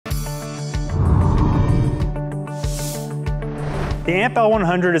The AMP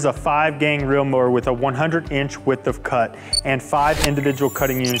L100 is a 5-gang reel mower with a 100-inch width of cut and 5 individual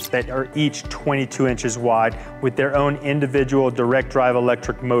cutting units that are each 22 inches wide with their own individual direct drive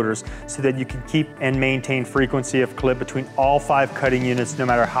electric motors so that you can keep and maintain frequency of clip between all 5 cutting units no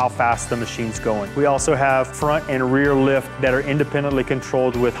matter how fast the machine's going. We also have front and rear lift that are independently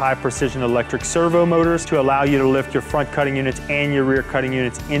controlled with high precision electric servo motors to allow you to lift your front cutting units and your rear cutting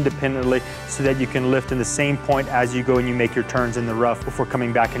units independently so that you can lift in the same point as you go and you make your turns in the rough before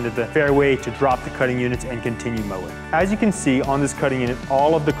coming back into the fairway to drop the cutting units and continue mowing. As you can see on this cutting unit,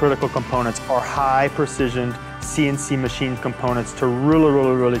 all of the critical components are high precision CNC machine components to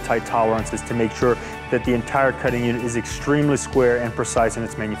really tight tolerances to make sure that the entire cutting unit is extremely square and precise in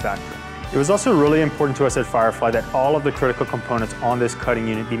its manufacturing. It was also really important to us at Firefly that all of the critical components on this cutting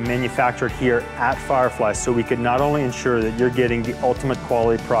unit be manufactured here at Firefly so we could not only ensure that you're getting the ultimate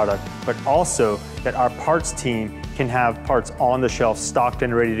quality product, but also that our parts team can have parts on the shelf stocked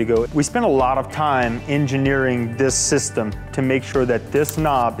and ready to go. We spent a lot of time engineering this system to make sure that this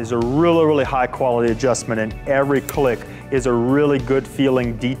knob is a really high quality adjustment and every click is a really good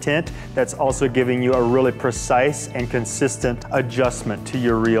feeling detent that's also giving you a really precise and consistent adjustment to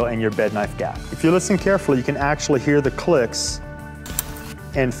your reel and your bed knife gap. If you listen carefully, you can actually hear the clicks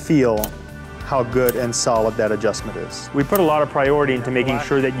and feel how good and solid that adjustment is. We put a lot of priority into making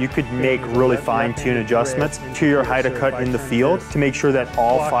sure that you could make really fine-tuned adjustments to your height of cut in the field to make sure that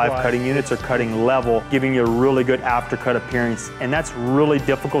all 5 cutting units are cutting level, giving you a really good aftercut appearance. And that's really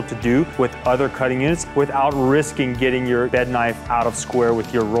difficult to do with other cutting units without risking getting your bed knife out of square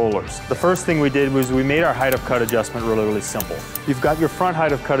with your rollers. The first thing we did was we made our height of cut adjustment really simple. You've got your front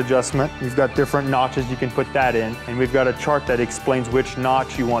height of cut adjustment, you've got different notches you can put that in, and we've got a chart that explains which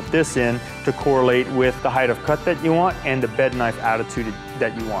notch you want this in to correlate with the height of cut that you want and the bed knife attitude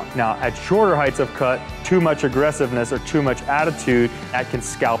that you want. Now, at shorter heights of cut, too much aggressiveness or too much attitude, that can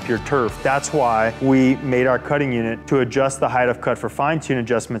scalp your turf. That's why we made our cutting unit to adjust the height of cut for fine-tune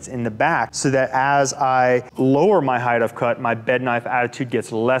adjustments in the back so that as I lower my height of cut, my bed knife attitude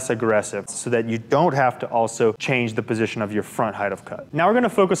gets less aggressive so that you don't have to also change the position of your front height of cut. Now we're gonna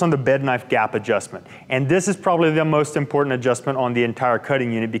focus on the bed knife gap adjustment. And this is probably the most important adjustment on the entire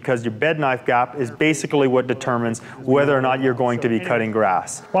cutting unit because your bed knife gap is basically what determines whether or not you're going to be cutting grass.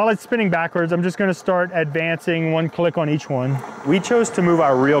 While it's spinning backwards, I'm just going to start advancing one click on each one. We chose to move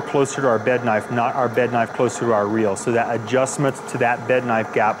our reel closer to our bed knife, not our bed knife closer to our reel, so that adjustments to that bed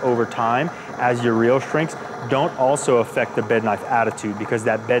knife gap over time as your reel shrinks don't also affect the bed knife attitude because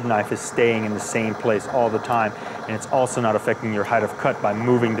that bed knife is staying in the same place all the time, and it's also not affecting your height of cut by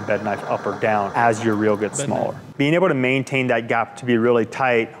moving the bed knife up or down as your reel gets smaller. Being able to maintain that gap to be really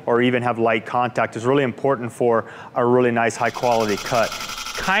tight or even have light contact is really important for a really nice high quality cut.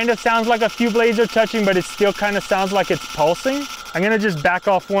 Kind of sounds like a few blades are touching, but it still kind of sounds like it's pulsing. I'm gonna just back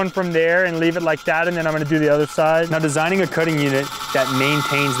off one from there and leave it like that, and then I'm gonna do the other side. Now, designing a cutting unit that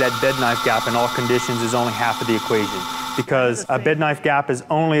maintains that bed knife gap in all conditions is only half of the equation, because a bed knife gap is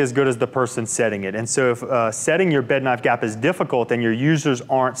only as good as the person setting it. And so if setting your bed knife gap is difficult and your users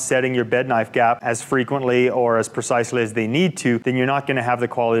aren't setting your bed knife gap as frequently or as precisely as they need to, then you're not gonna have the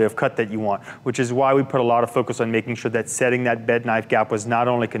quality of cut that you want, which is why we put a lot of focus on making sure that setting that bed knife gap was not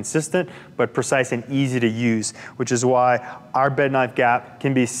only consistent, but precise and easy to use, which is why our bed knife gap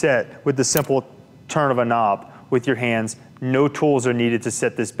can be set with the simple turn of a knob with your hands. No tools are needed to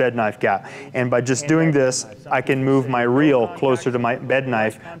set this bed knife gap. And by just doing this, I can move my reel closer to my bed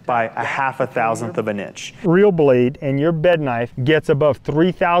knife by a 1/2 of an inch. Reel blade and your bed knife gets above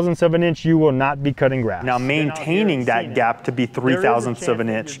 3/1000 of an inch, you will not be cutting grass. Now, maintaining that gap to be 3/1000 of an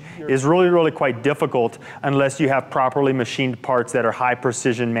inch is really quite difficult unless you have properly machined parts that are high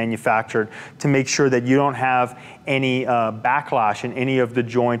precision manufactured to make sure that you don't have any backlash in any of the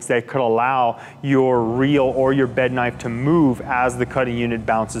joints that could allow your reel or your bed knife to move as the cutting unit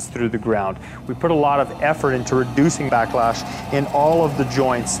bounces through the ground. We put a lot of effort into reducing backlash in all of the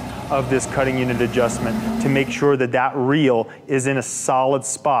joints of this cutting unit adjustment to make sure that that reel is in a solid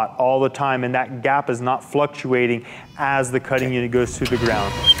spot all the time and that gap is not fluctuating as the cutting unit goes through the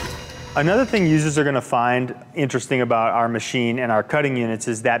ground. Another thing users are going to find interesting about our machine and our cutting units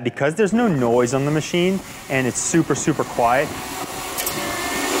is that because there's no noise on the machine and it's super quiet,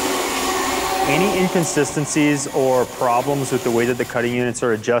 any inconsistencies or problems with the way that the cutting units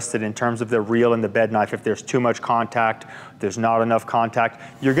are adjusted in terms of the reel and the bed knife, if there's too much contact, if there's not enough contact,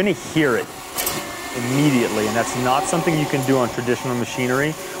 you're going to hear it immediately, and that's not something you can do on traditional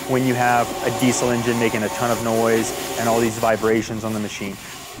machinery when you have a diesel engine making a ton of noise and all these vibrations on the machine.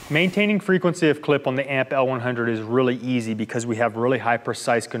 Maintaining frequency of clip on the AMP L100 is really easy because we have really high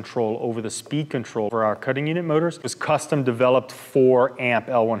precise control over the speed control for our cutting unit motors. It was custom developed for AMP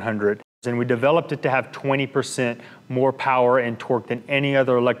L100. And we developed it to have 20% more power and torque than any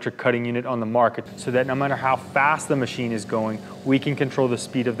other electric cutting unit on the market, so that no matter how fast the machine is going, we can control the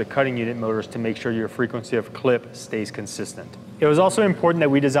speed of the cutting unit motors to make sure your frequency of clip stays consistent. It was also important that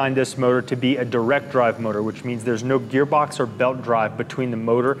we designed this motor to be a direct drive motor, which means there's no gearbox or belt drive between the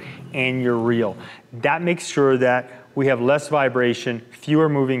motor and your reel. That makes sure that we have less vibration, fewer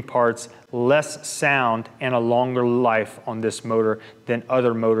moving parts, less sound, and a longer life on this motor than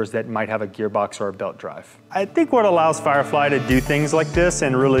other motors that might have a gearbox or a belt drive. I think what allows Firefly to do things like this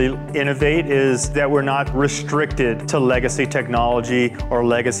and really innovate is that we're not restricted to legacy technology or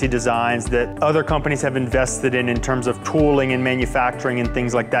legacy designs that other companies have invested in terms of tooling and manufacturing and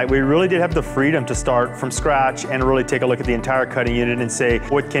things like that. We really did have the freedom to start from scratch and really take a look at the entire cutting unit and say,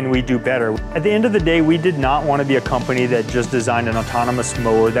 what can we do better? At the end of the day, we did not want to be a company that just designed an autonomous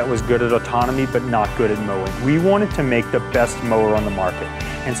mower that was good at autonomy but not good at mowing. We wanted to make the best mower on the market.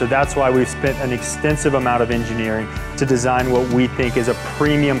 And so that's why we've spent an extensive amount of engineering to design what we think is a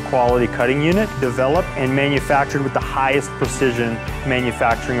premium quality cutting unit, developed and manufactured with the highest precision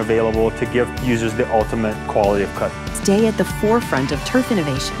manufacturing available to give users the ultimate quality of cut. Stay at the forefront of turf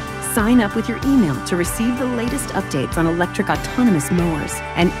innovation. Sign up with your email to receive the latest updates on electric autonomous mowers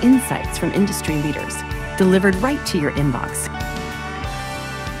and insights from industry leaders, delivered right to your inbox.